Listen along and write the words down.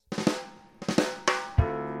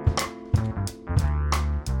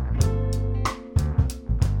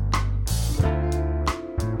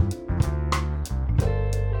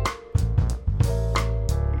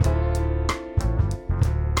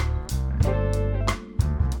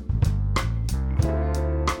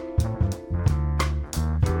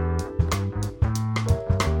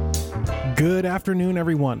Good afternoon,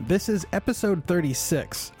 everyone. This is episode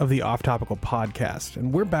 36 of the Off Topical podcast,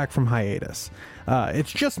 and we're back from hiatus.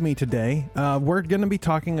 It's just me today. We're going to be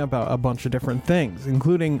talking about a bunch of different things,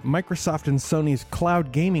 including Microsoft and Sony's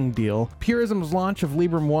cloud gaming deal, Purism's launch of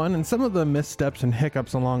Librem 1, and some of the missteps and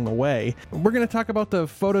hiccups along the way. We're going to talk about the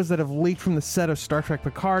photos that have leaked from the set of Star Trek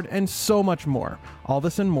Picard, and so much more. All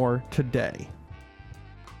this and more today.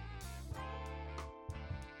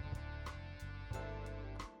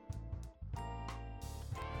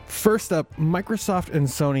 First up, Microsoft and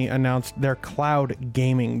Sony announced their cloud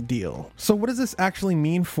gaming deal. So what does this actually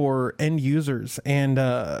mean for end users and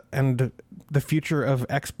the future of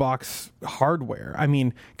Xbox hardware? I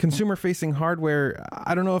mean, consumer-facing hardware,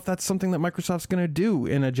 I don't know if that's something that Microsoft's going to do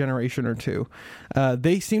in a generation or two.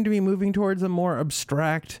 They seem to be moving towards a more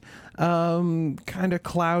abstract, kind of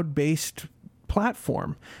cloud-based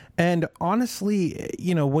platform. And honestly,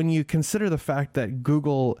 you know, when you consider the fact that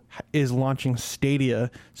Google is launching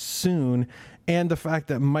Stadia soon, and the fact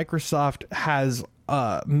that Microsoft has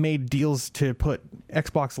made deals to put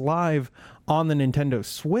Xbox Live on the Nintendo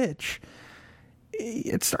Switch,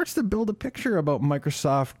 it starts to build a picture about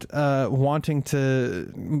Microsoft wanting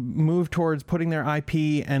to move towards putting their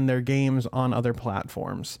IP and their games on other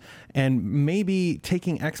platforms, and maybe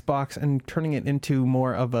taking Xbox and turning it into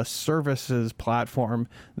more of a services platform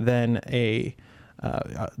than a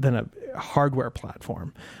hardware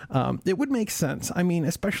platform. It would make sense. I mean,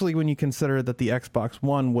 especially when you consider that the Xbox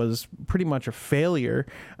One was pretty much a failure,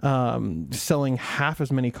 selling half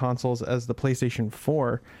as many consoles as the PlayStation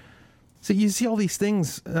 4. So you see all these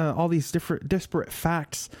things, all these different disparate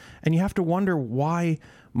facts, and you have to wonder why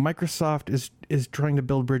Microsoft is trying to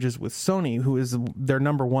build bridges with Sony, who is their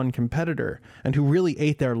number one competitor and who really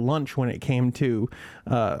ate their lunch when it came to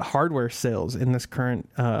hardware sales in this current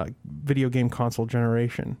video game console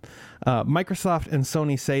generation. Microsoft and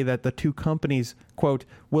Sony say that the two companies, quote,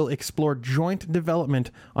 will explore joint development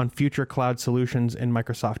on future cloud solutions in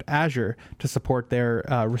Microsoft Azure to support their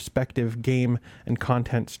respective game and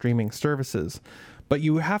content streaming services. But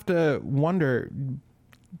you have to wonder,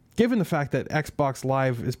 given the fact that Xbox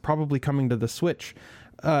Live is probably coming to the Switch,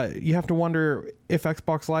 you have to wonder if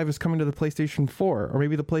Xbox Live is coming to the PlayStation 4 or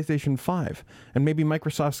maybe the PlayStation 5. And maybe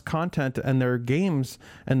Microsoft's content and their games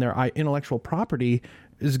and their intellectual property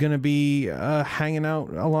is going to be hanging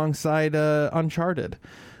out alongside Uncharted,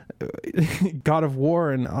 God of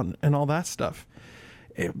War, and all that stuff.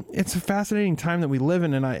 It's a fascinating time that we live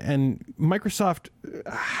in, and Microsoft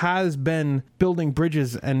has been building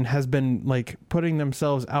bridges and has been like putting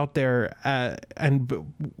themselves out there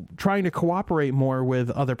and trying to cooperate more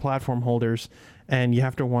with other platform holders, and you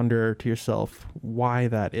have to wonder to yourself why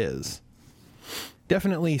that is.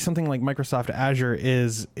 Definitely something like Microsoft Azure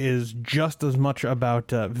is just as much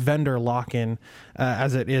about vendor lock-in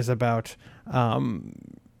as it is about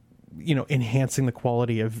enhancing the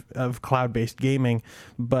quality of cloud-based gaming.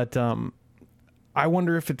 But I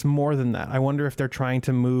wonder if it's more than that. I wonder if they're trying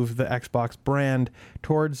to move the Xbox brand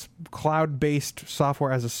towards cloud-based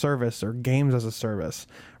software as a service or games as a service,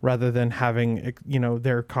 rather than having,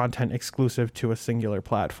 their content exclusive to a singular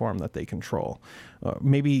platform that they control.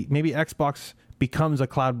 Maybe Xbox becomes a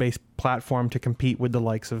cloud-based platform to compete with the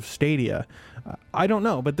likes of Stadia. I don't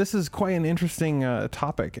know, but this is quite an interesting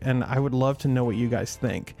topic, and I would love to know what you guys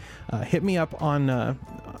think. Hit me up on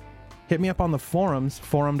the forums,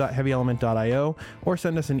 forum.heavyelement.io, or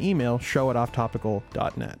send us an email,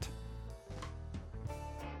 show@offtopical.net.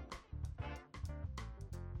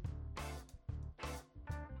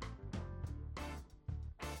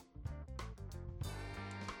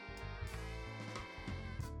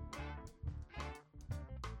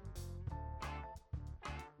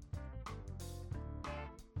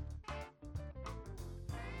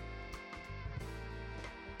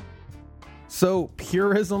 So,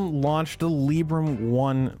 Purism launched a Librem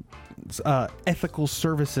 1 ethical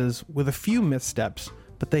services with a few missteps,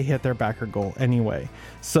 but they hit their backer goal anyway.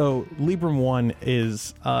 So, Librem 1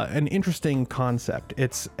 is an interesting concept.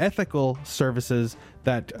 It's ethical services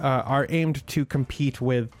that are aimed to compete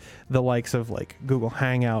with the likes of like Google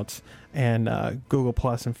Hangouts and Google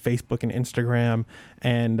Plus and Facebook and Instagram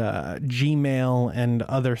and Gmail and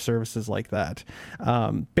other services like that.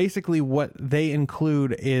 Basically, what they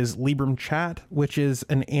include is Librem Chat, which is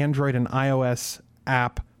an Android and iOS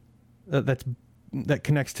app that's that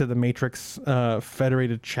connects to the Matrix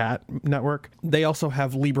federated chat network. They also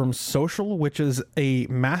have Librem Social, which is a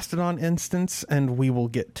Mastodon instance, and we will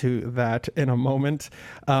get to that in a moment.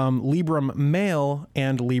 Librem Mail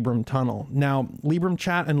and Librem Tunnel. Now, Librem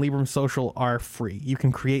Chat and Librem Social are free. You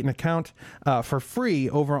can create an account for free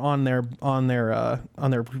over on their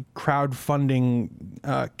crowdfunding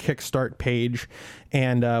Kickstart page,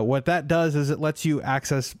 and what that does is it lets you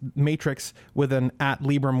access Matrix with an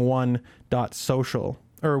 @Librem1.social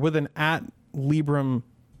or with an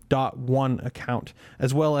 @Librem.1 account,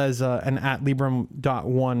 as well as an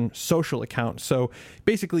 @Librem.1 social account. So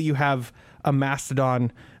basically you have a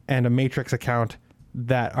Mastodon and a Matrix account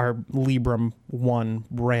that are Librem 1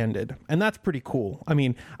 branded, and that's pretty cool. I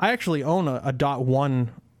mean, I actually own a .1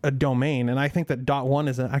 domain, and I think that .1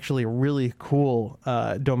 is actually a really cool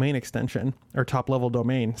domain extension or top level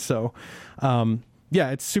domain. So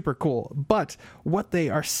yeah, it's super cool. But what they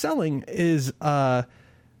are selling is actually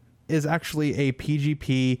a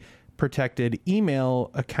PGP protected email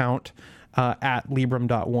account at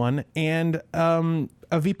Librem.1 and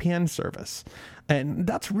a VPN service. And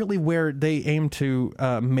that's really where they aim to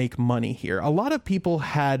make money here. A lot of people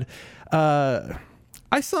had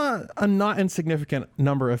I saw a not insignificant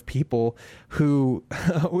number of people who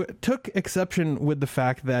took exception with the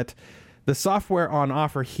fact that the software on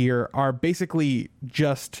offer here are basically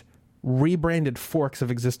just rebranded forks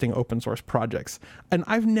of existing open source projects. And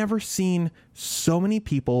I've never seen so many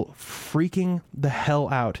people freaking the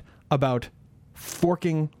hell out about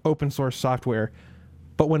forking open source software.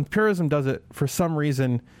 But when Purism does it, for some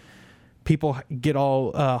reason, people get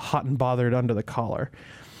all hot and bothered under the collar.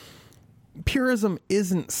 Purism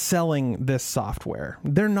isn't selling this software.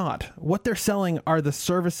 They're not. What they're selling are the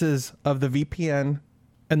services of the VPN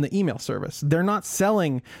and the email service. They're not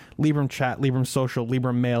selling Librem Chat, Librem Social,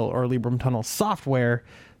 Librem Mail, or Librem Tunnel software.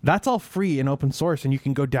 That's all free and open source, and you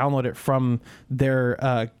can go download it from their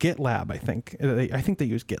GitLab, I think. I think they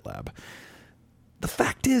use GitLab. The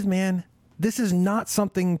fact is, man, this is not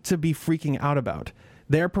something to be freaking out about.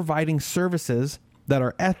 They're providing services that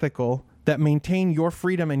are ethical, that maintain your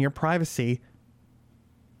freedom and your privacy,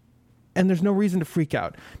 and there's no reason to freak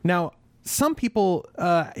out. Now, some people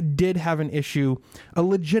did have an issue, a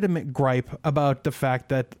legitimate gripe about the fact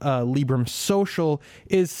that Librem Social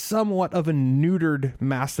is somewhat of a neutered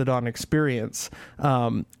Mastodon experience.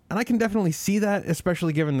 And I can definitely see that,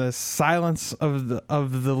 especially given the silence of the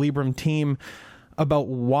Librem team about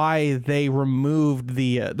why they removed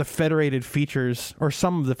the federated features, or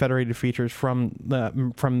some of the federated features from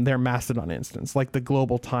their Mastodon instance, like the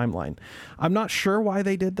global timeline. I'm not sure why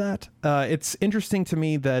they did that. It's interesting to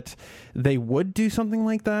me that they would do something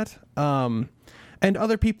like that. And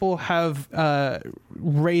other people have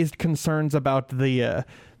raised concerns about the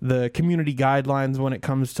community guidelines when it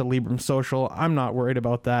comes to Librem Social. I'm not worried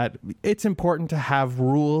about that. It's important to have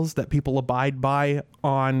rules that people abide by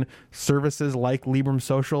on services like Librem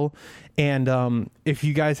Social. And if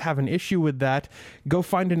you guys have an issue with that, go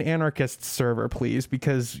find an anarchist server, please,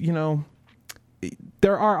 because, you know,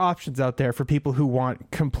 there are options out there for people who want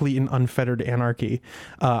complete and unfettered anarchy.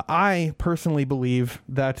 I personally believe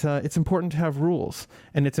that it's important to have rules,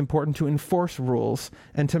 and it's important to enforce rules,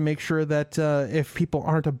 and to make sure that if people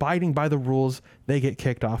aren't abiding by the rules, they get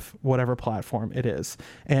kicked off whatever platform it is.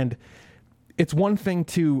 And it's one thing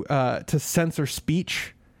to censor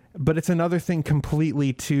speech, but it's another thing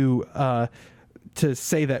completely to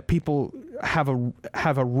say that people have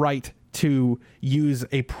a right to use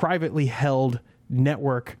a privately held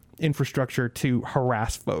network infrastructure to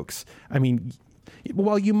harass folks. I mean,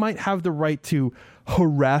 while you might have the right to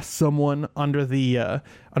harass someone under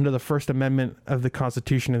the First Amendment of the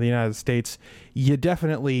Constitution of the United States, you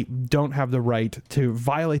definitely don't have the right to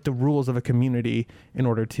violate the rules of a community in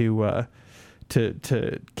order to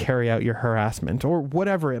carry out your harassment or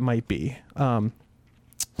whatever it might be.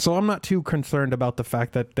 So I'm not too concerned about the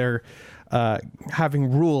fact that they're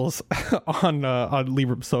having rules on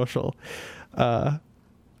Librem Social. But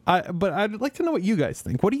I'd like to know what you guys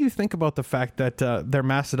think. What do you think about the fact that their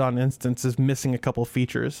Mastodon instance is missing a couple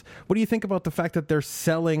features? What do you think about the fact that they're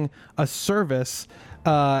selling a service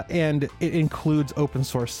and it includes open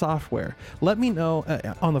source software? Let me know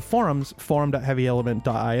on the forums,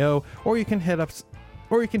 forum.heavyelement.io, or you can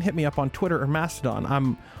hit me up on Twitter or Mastodon.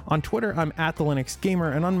 I'm on Twitter, I'm at the Linux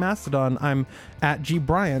Gamer, and on Mastodon, I'm at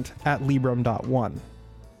gbryant at Librem.1.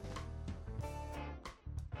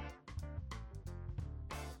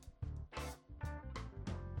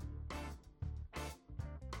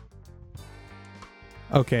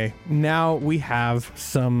 Okay, now we have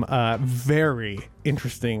some very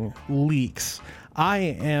interesting leaks.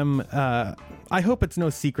 I I hope it's no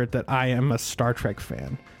secret that I am a Star Trek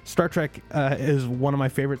fan. Star Trek is one of my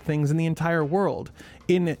favorite things in the entire world.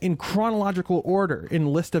 In chronological order, in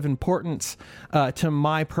list of importance to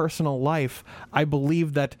my personal life, I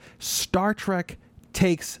believe that Star Trek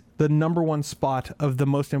takes the number one spot of the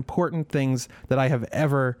most important things that I have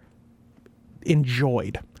ever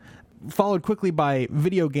enjoyed. Followed quickly by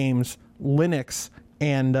video games, Linux,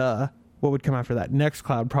 and what would come after that?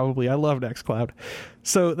 Nextcloud, probably. I love Nextcloud.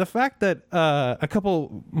 So the fact that a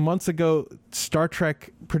couple months ago, Star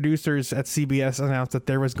Trek producers at CBS announced that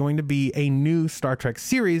there was going to be a new Star Trek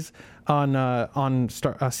series on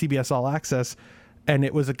CBS All Access, and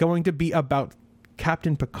it was going to be about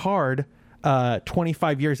Captain Picard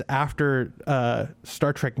 25 years after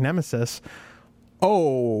Star Trek Nemesis.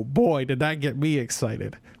 Oh boy, did that get me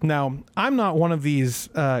excited. Now, I'm not one of these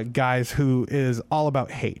guys who is all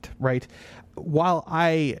about hate, right? While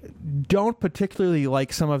I don't particularly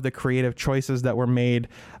like some of the creative choices that were made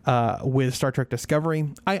with Star Trek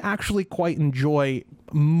Discovery, I actually quite enjoy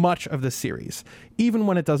much of the series, even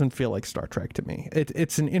when it doesn't feel like Star Trek to me.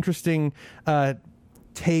 It's an interesting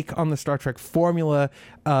take on the Star Trek formula,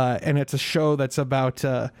 and it's a show that's about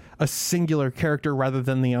a singular character rather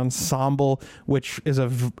than the ensemble, which is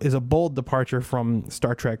a bold departure from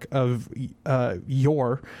Star Trek of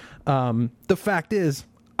yore. The fact is,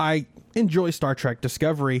 I enjoy Star Trek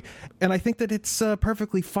Discovery, and I think that it's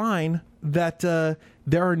perfectly fine that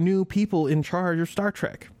there are new people in charge of Star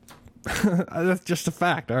Trek. That's just a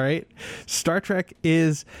fact, all right? Star Trek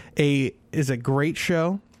is a great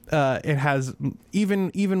show. It has,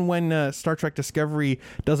 even when Star Trek Discovery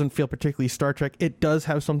doesn't feel particularly Star Trek, it does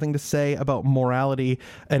have something to say about morality,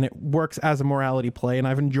 and it works as a morality play, and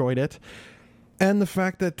I've enjoyed it. And the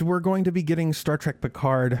fact that we're going to be getting Star Trek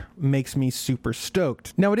Picard makes me super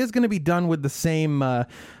stoked. Now, it is going to be done with the same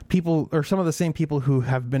people, or some of the same people who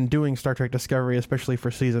have been doing Star Trek Discovery, especially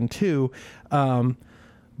for season 2.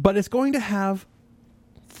 But it's going to have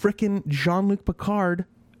frickin' Jean-Luc Picard,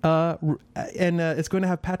 and it's going to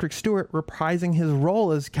have Patrick Stewart reprising his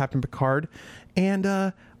role as Captain Picard. And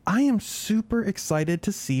I am super excited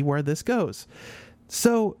to see where this goes.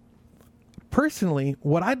 So, personally,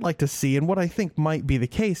 what I'd like to see, and what I think might be the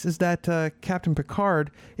case, is that Captain Picard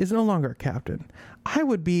is no longer a captain. I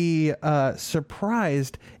would be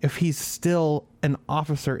surprised if he's still an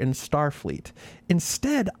officer in Starfleet.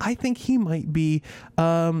 Instead, I think he might be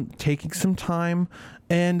taking some time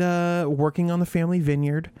and working on the family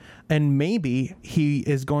vineyard, and maybe he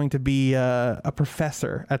is going to be a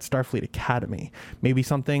professor at Starfleet Academy. Maybe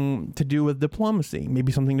something to do with diplomacy,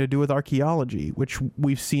 maybe something to do with archaeology, which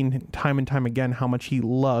we've seen time and time again how much he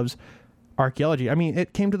loves archaeology. I mean,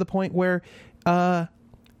 it came to the point where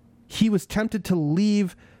he was tempted to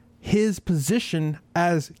leave his position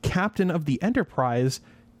as captain of the Enterprise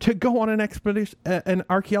to go on an expedition, an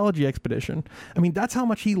archaeology expedition. I mean, that's how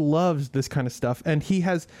much he loves this kind of stuff. And he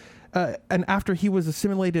has, and after he was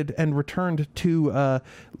assimilated and returned to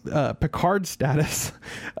Picard status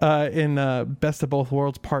in Best of Both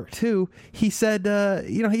Worlds Part 2, he said,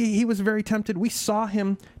 he was very tempted. We saw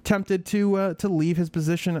him tempted to leave his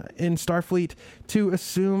position in Starfleet to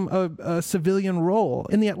assume a civilian role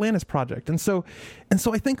in the Atlantis Project. And so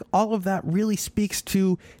I think all of that really speaks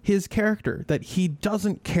to his character, that he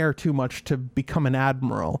doesn't care too much to become an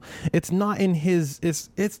admiral. It's not in his,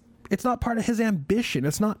 it's not part of his ambition.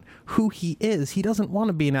 It's not who he is. He doesn't want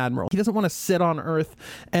to be an admiral. He doesn't want to sit on Earth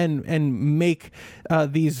and make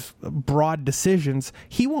these broad decisions.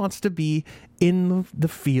 He wants to be in the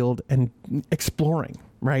field and exploring,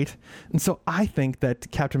 right? And so I think that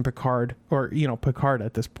Captain Picard, or Picard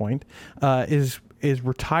at this point, is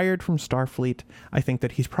retired from Starfleet. I think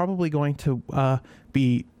that he's probably going to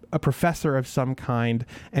be a professor of some kind,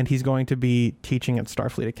 and he's going to be teaching at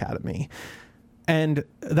Starfleet Academy. And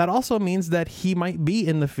that also means that he might be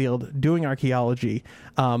in the field doing archaeology.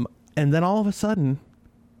 And then all of a sudden,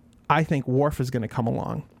 I think Worf is going to come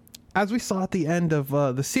along. As we saw at the end of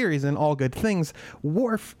the series in All Good Things,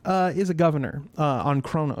 Worf is a governor on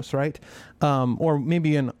Kronos, right? Or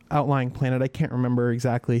maybe an outlying planet. I can't remember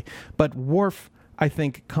exactly. But Worf, I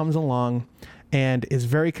think, comes along and is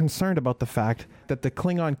very concerned about the fact that the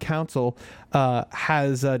Klingon Council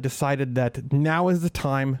has decided that now is the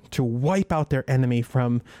time to wipe out their enemy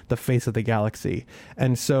from the face of the galaxy.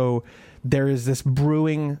 And so there is this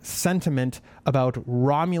brewing sentiment about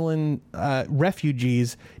Romulan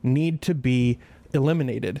refugees need to be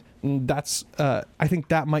eliminated. And that's I think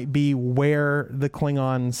that might be where the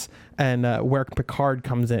Klingons and where Picard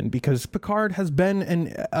comes in, because Picard has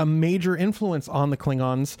been a major influence on the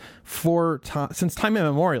Klingons since time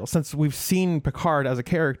immemorial. Since we've seen Picard as a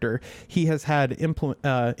character, he has had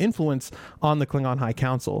influence on the Klingon High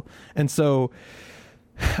Council. And so,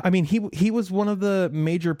 I mean, he was one of the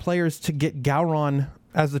major players to get Gowron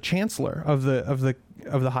as the chancellor of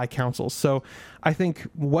the High Council. So I think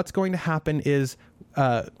what's going to happen is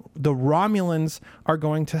the Romulans are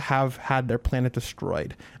going to have had their planet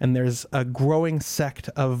destroyed, and there's a growing sect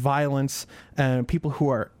of violence and people who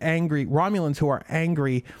are angry, Romulans who are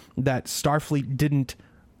angry that Starfleet didn't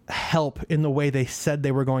help in the way they said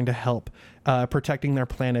they were going to help, protecting their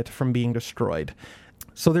planet from being destroyed.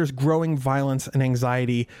 So there's growing violence and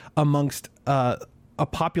anxiety amongst a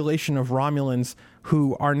population of Romulans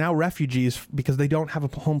who are now refugees because they don't have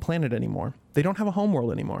a home planet anymore. They don't have a home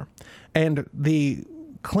world anymore. And the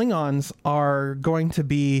Klingons are going to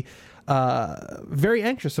be very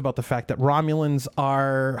anxious about the fact that Romulans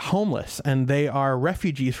are homeless and they are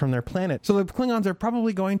refugees from their planet. So the Klingons are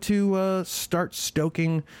probably going to start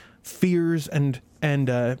stoking fears and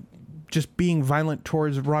just being violent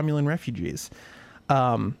towards Romulan refugees.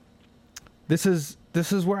 This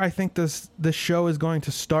is where I think this show is going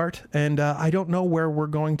to start, and I don't know where we're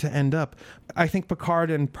going to end up. I think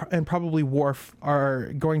Picard and probably Worf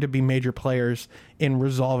are going to be major players in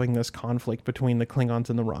resolving this conflict between the Klingons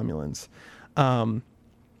and the Romulans.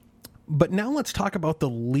 But now let's talk about the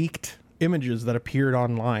leaked images that appeared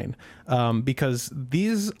online, because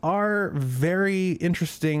these are very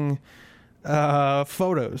interesting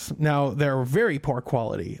photos. Now, they're very poor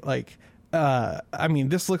quality. I mean,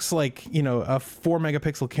 this looks like, a 4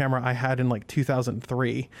 megapixel camera I had in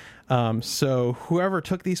 2003. So whoever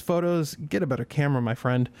took these photos, get a better camera, my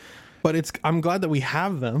friend. But I'm glad that we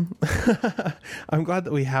have them. I'm glad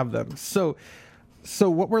that we have them. So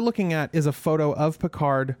what we're looking at is a photo of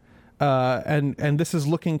Picard, and this is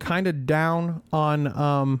looking kind of down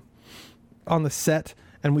on the set.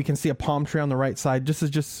 And we can see a palm tree on the right side. This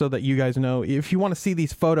is just so that you guys know. If you want to see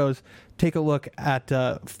these photos, take a look at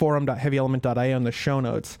forum.heavyelement.io in the show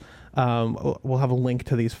notes. We'll have a link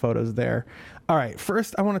to these photos there. All right.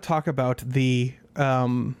 First, I want to talk about the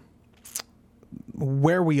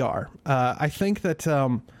where we are. I think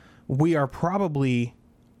that we are probably...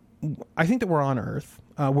 I think that we're on Earth.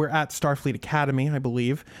 We're at Starfleet Academy, I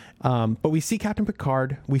believe. But we see Captain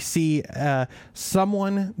Picard. We see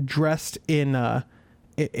someone dressed in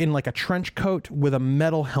like a trench coat with a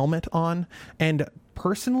metal helmet on. And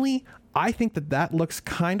personally, I think that looks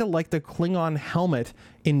kind of like the Klingon helmet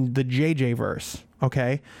in the JJ verse.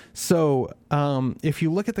 Okay. So, if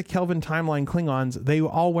you look at the Kelvin timeline Klingons, they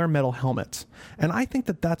all wear metal helmets. And I think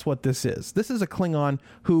that that's what this is. This is a Klingon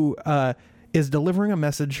who, is delivering a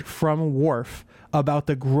message from Worf about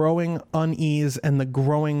the growing unease and the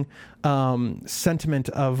growing sentiment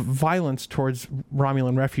of violence towards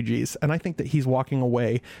Romulan refugees. And I think that he's walking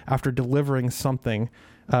away after delivering something,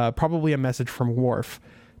 probably a message from Worf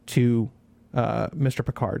to Mr.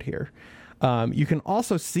 Picard here. You can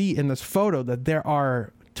also see in this photo that there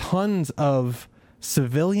are tons of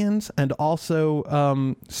civilians and also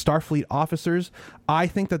Starfleet officers. I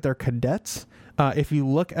think that they're cadets. If you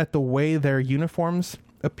look at the way their uniforms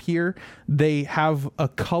appear, they have a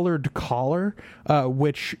colored collar,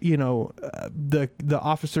 which, the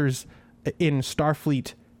officers in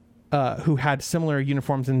Starfleet who had similar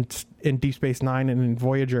uniforms in Deep Space Nine and in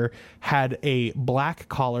Voyager had a black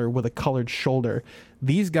collar with a colored shoulder.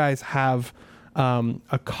 These guys have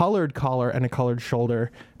a colored collar and a colored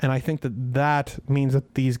shoulder, and I think that means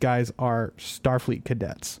that these guys are Starfleet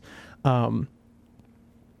cadets.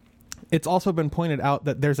 It's also been pointed out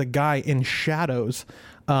that there's a guy in shadows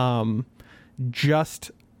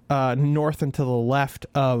just north and to the left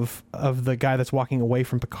of the guy that's walking away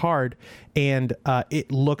from Picard, and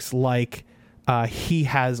it looks like he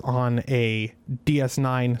has on a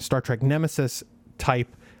DS9 Star Trek Nemesis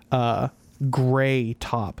type gray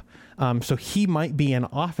top. So he might be an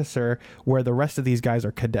officer where the rest of these guys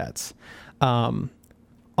are cadets.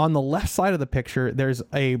 On the left side of the picture, there's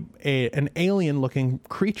an alien-looking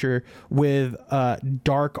creature with a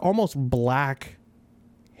dark, almost black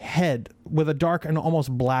head, with a dark and almost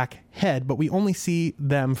black head, but we only see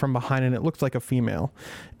them from behind, and it looks like a female.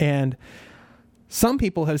 And some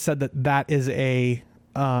people have said that is a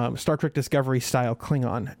Star Trek Discovery style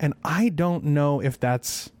Klingon, and I don't know if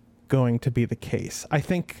that's going to be the case. I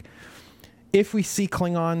think if we see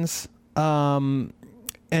Klingons,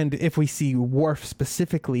 and if we see Worf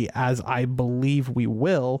specifically, as I believe we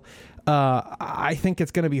will, I think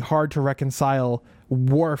it's going to be hard to reconcile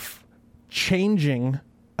Worf changing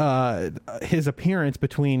his appearance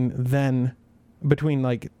between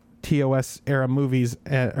like TOS era movies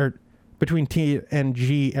or between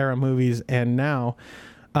TNG era movies and now.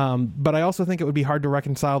 But I also think it would be hard to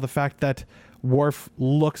reconcile the fact that Worf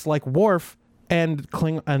looks like Worf and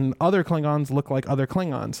other Klingons look like other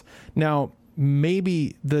Klingons. Now,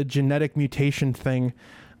 maybe the genetic mutation thing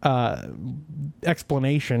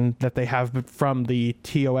explanation that they have from the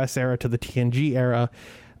TOS era to the TNG era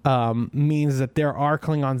means that there are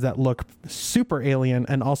Klingons that look super alien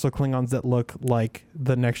and also Klingons that look like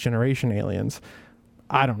the Next Generation aliens.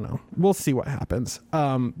 I don't know. We'll see what happens.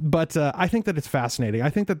 But I think that it's fascinating. I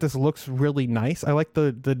think that this looks really nice. I like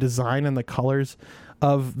the design and the colors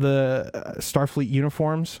of the Starfleet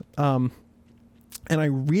uniforms. And I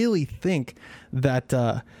really think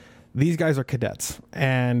that these guys are cadets.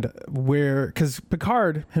 And because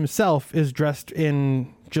Picard himself is dressed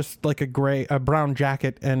in just like a brown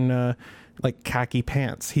jacket and like khaki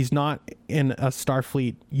pants. He's not in a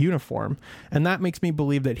Starfleet uniform. And that makes me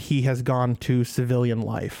believe that he has gone to civilian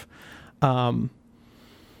life.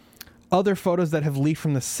 Other photos that have leaked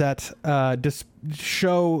from the set just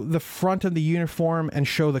show the front of the uniform and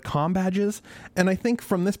show the comm badges. And I think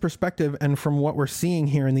from this perspective and from what we're seeing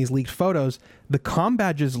here in these leaked photos, the comm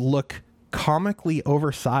badges look comically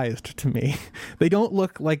oversized to me. They don't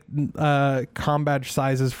look like comm badge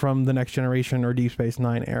sizes from the Next Generation or Deep Space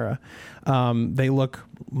Nine era. They look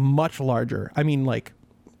much larger. I mean, like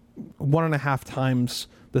 1.5 times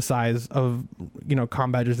the size of,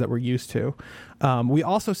 comm badges that we're used to. We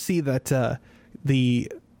also see that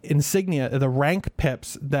the insignia, the rank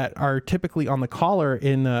pips that are typically on the collar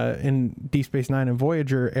in Deep Space Nine and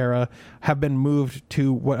Voyager era have been moved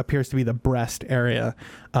to what appears to be the breast area,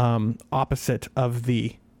 opposite of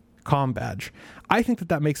the comm badge. I think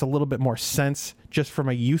that makes a little bit more sense just from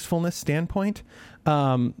a usefulness standpoint.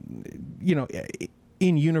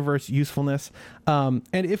 In-universe usefulness. And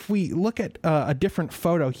if we look at a different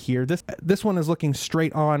photo here, this one is looking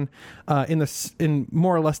straight on. In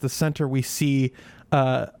more or less the center, we see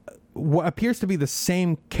what appears to be the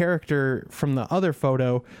same character from the other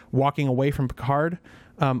photo walking away from Picard,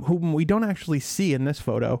 whom we don't actually see in this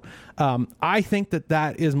photo. I think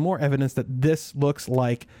that is more evidence that this looks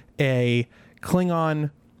like a Klingon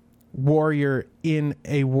warrior in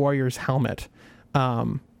a warrior's helmet.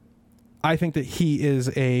 I think that he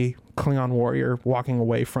is a Klingon warrior walking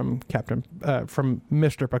away from from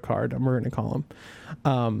Mr. Picard, we're going to call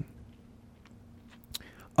him.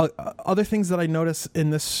 Other things that I notice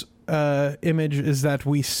in this image is that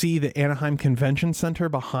we see the Anaheim Convention Center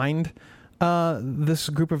behind this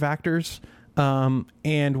group of actors.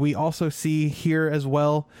 And we also see here as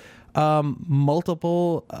well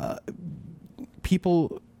multiple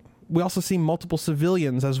people. We also see multiple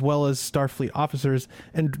civilians as well as Starfleet officers,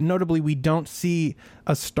 and notably, we don't see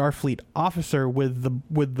a Starfleet officer with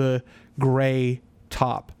the gray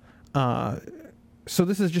top. So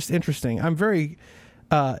this is just interesting. I'm very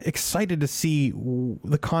excited to see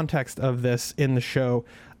the context of this in the show.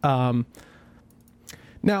 Now,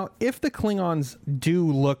 if the Klingons do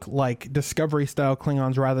look like Discovery-style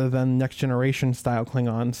Klingons rather than Next Generation-style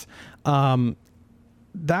Klingons,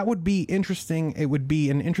 that would be interesting. It would be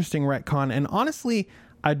an interesting retcon, and honestly,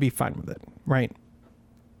 I'd be fine with it, right?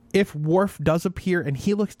 If Worf does appear and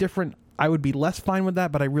he looks different, I would be less fine with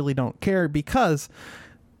that, but I really don't care because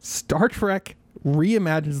Star Trek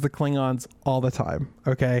reimagines the Klingons all the time,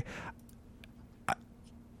 okay?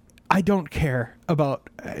 I don't care about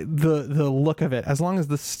the look of it as long as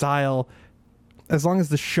the style, as long as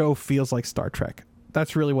the show feels like Star Trek.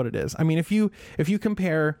 That's really what it is. I mean, if you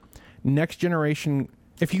compare Next Generation,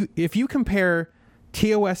 if you compare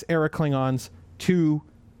TOS era Klingons to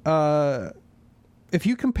if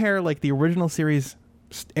you compare like the original series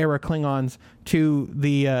era Klingons to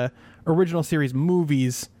the original series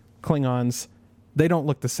movies Klingons, they don't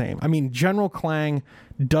look the same. I mean, General Klang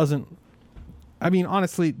doesn't. I mean,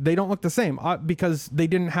 honestly, they don't look the same because they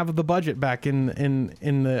didn't have the budget back in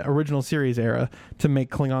the original series era to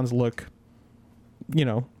make Klingons look,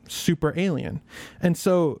 super alien. And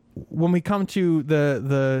so when we come to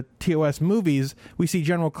the TOS movies, we see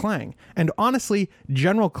General Klang. And honestly,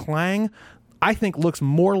 General Klang, I think, looks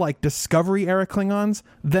more like Discovery era Klingons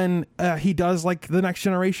than he does like the Next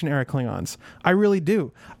Generation era Klingons. I really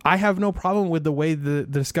do. I have no problem with the way the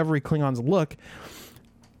Discovery Klingons look.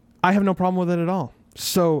 I have no problem with it at all.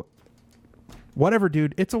 So whatever,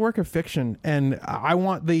 dude, it's a work of fiction, and I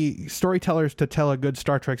want the storytellers to tell a good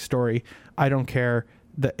Star Trek story. I don't care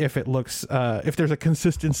that if it looks if there's a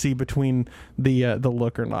consistency between the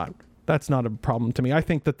look or not. That's not a problem to me. I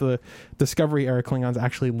think that the Discovery era Klingons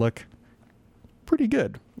actually look pretty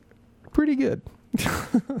good. pretty good.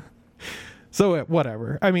 So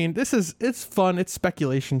whatever. I mean, it's fun. It's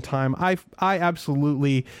speculation time. I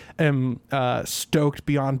absolutely am stoked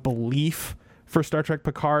beyond belief for Star Trek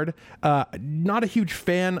Picard. Not a huge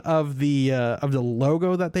fan of the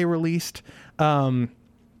logo that they released.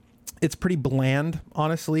 It's pretty bland,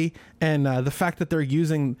 honestly, and the fact that they're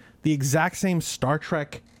using the exact same Star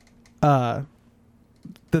Trek that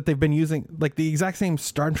they've been using, like the exact same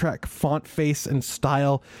Star Trek font, face, and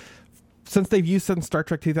style since they've used since Star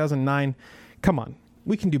Trek 2009. Come on,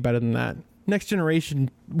 we can do better than that. Next Generation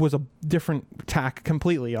was a different tack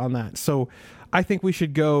completely on that. So I think we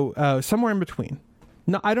should go somewhere in between.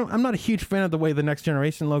 No, I'm not a huge fan of the way the Next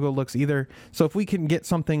Generation logo looks either. So if we can get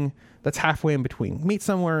something that's halfway in between, meet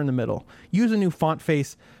somewhere in the middle, use a new font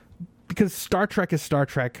face, because Star Trek is Star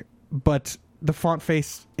Trek, but the font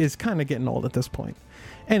face is kind of getting old at this point.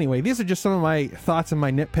 Anyway, these are just some of my thoughts and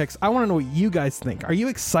my nitpicks. I want to know what you guys think. Are you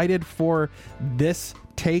excited for this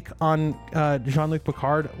take on Jean-Luc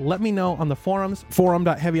Picard? Let me know on the forums,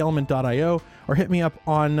 forum.heavyelement.io, or hit me up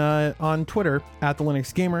on Twitter at the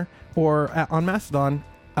Linux Gamer, or on Mastodon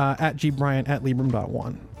at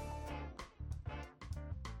gbryant@librum.one.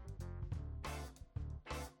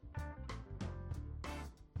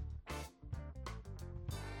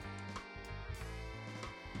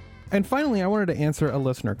 And finally, I wanted to answer a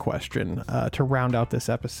listener question to round out this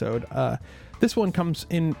episode. This one comes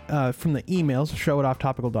in from the emails,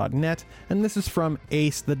 show@offtopical.net, and this is from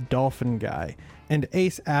Ace the Dolphin Guy. And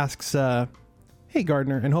Ace asks, hey,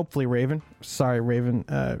 Gardner, and hopefully Raven. Sorry, Raven.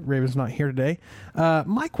 Raven's not here today.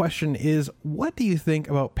 My question is, what do you think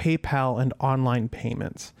about PayPal and online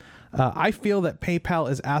payments? I feel that PayPal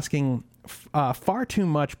is asking far too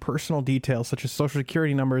much personal details such as social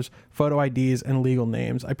security numbers, photo IDs, and legal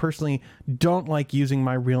names. I personally don't like using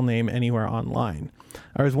my real name anywhere online.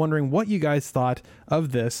 I was wondering what you guys thought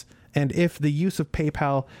of this, and if the use of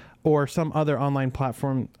PayPal or some other online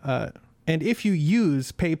platform, and if you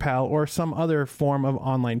use PayPal or some other form of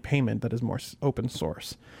online payment that is more open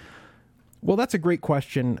source. Well, that's a great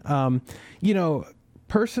question.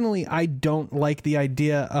 Personally, I don't like the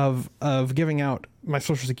idea of giving out my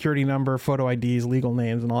social security number, photo IDs, legal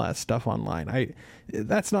names, and all that stuff online.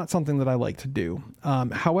 That's not something that I like to do.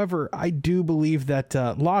 However, I do believe that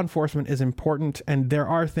law enforcement is important, and there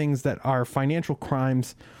are things that are financial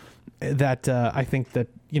crimes that I think that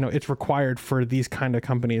it's required for these kind of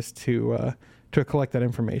companies to collect that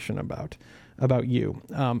information about you.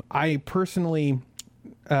 I personally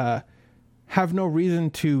have no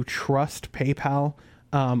reason to trust PayPal.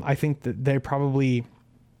 I think that they probably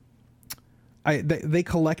they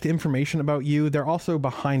collect information about you. They're also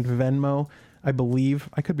behind Venmo, I believe.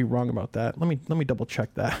 I could be wrong about that. Let me double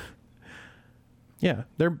check that. Yeah,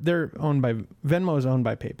 they're owned by Venmo is owned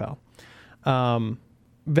by PayPal.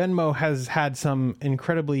 Venmo has had some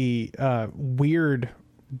incredibly weird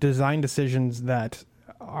design decisions that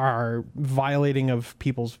are violating of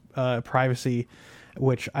people's privacy,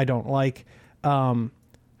 which I don't like.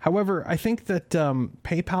 However, I think that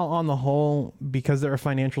PayPal on the whole, because they're a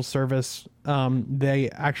financial service, they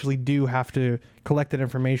actually do have to collect that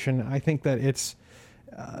information. I think that it's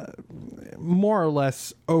more or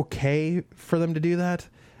less okay for them to do that.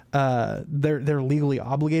 They're legally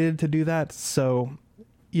obligated to do that. So,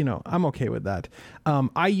 I'm okay with that.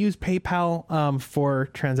 I use PayPal for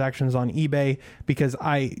transactions on eBay because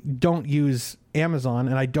I don't use Amazon,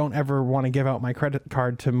 and I don't ever want to give out my credit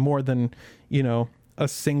card to more than, a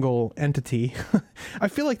single entity. I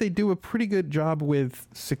feel like they do a pretty good job with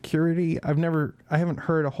security. I haven't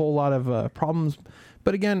heard a whole lot of problems,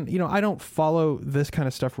 but again, I don't follow this kind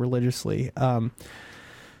of stuff religiously.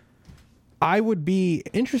 I would be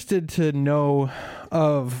interested to know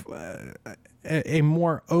of a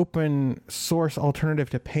more open source alternative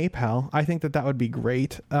to PayPal. I think that would be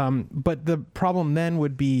great. But the problem then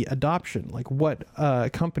would be adoption. Like what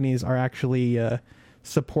companies are actually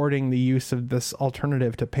supporting the use of this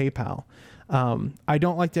alternative to PayPal. I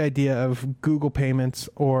don't like the idea of Google payments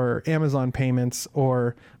or Amazon payments,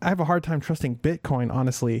 or I have a hard time trusting Bitcoin,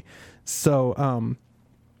 honestly. So,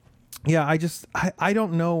 I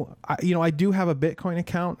don't know. I do have a Bitcoin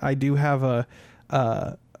account. I do have a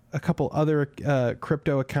couple other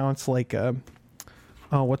crypto accounts, like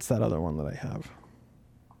what's that other one that I have?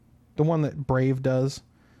 The one that Brave does,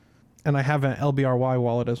 and I have an LBRY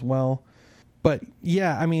wallet as well. But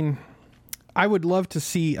yeah, I would love to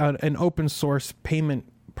see an open source payment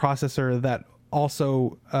processor that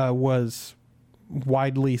also was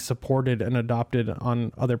widely supported and adopted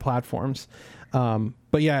on other platforms.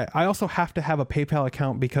 But yeah, I also have to have a PayPal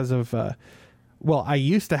account because of well, I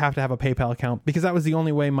used to have a PayPal account because that was the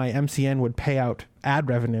only way my MCN would pay out ad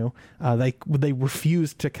revenue. They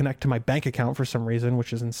refused to connect to my bank account for some reason,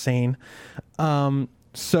 which is insane.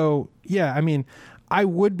 So yeah, I mean, I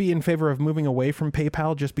would be in favor of moving away from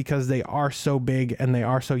PayPal just because they are so big and they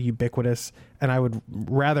are so ubiquitous, and I would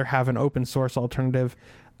rather have an open source alternative.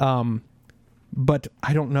 But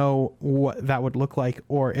I don't know what that would look like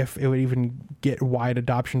or if it would even get wide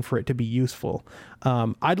adoption for it to be useful.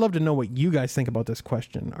 I'd love to know what you guys think about this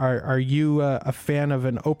question. Are you a fan of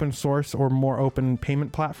an open source or more open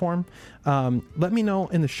payment platform? Let me know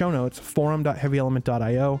in the show notes,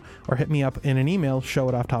 forum.heavyelement.io, or hit me up in an email,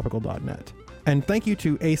 show@offtopical.net. And thank you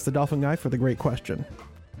to Ace the Dolphin Guy for the great question.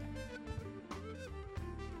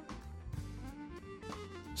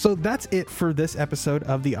 So that's it for this episode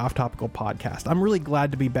of the Off Topical podcast. I'm really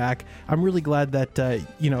glad to be back. I'm really glad that,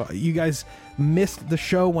 you guys missed the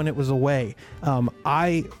show when it was away.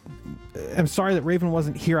 I am sorry that Raven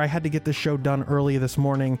wasn't here. I had to get this show done early this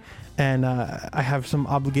morning, and I have some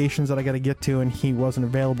obligations that I got to get to, and he wasn't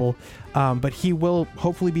available. But he will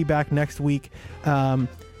hopefully be back next week.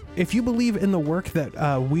 If you believe in the work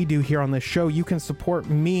that we do here on this show, you can support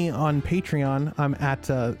me on Patreon. I'm at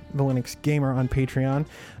the Linux Gamer on Patreon.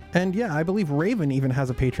 And yeah, I believe Raven even has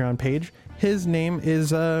a Patreon page. His name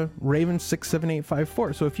is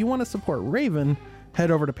Raven67854. So if you want to support Raven,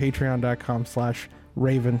 head over to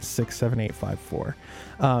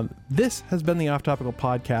patreon.com/Raven67854. This has been the Off Topical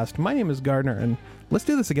podcast. My name is Gardner, and let's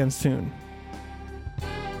do this again soon.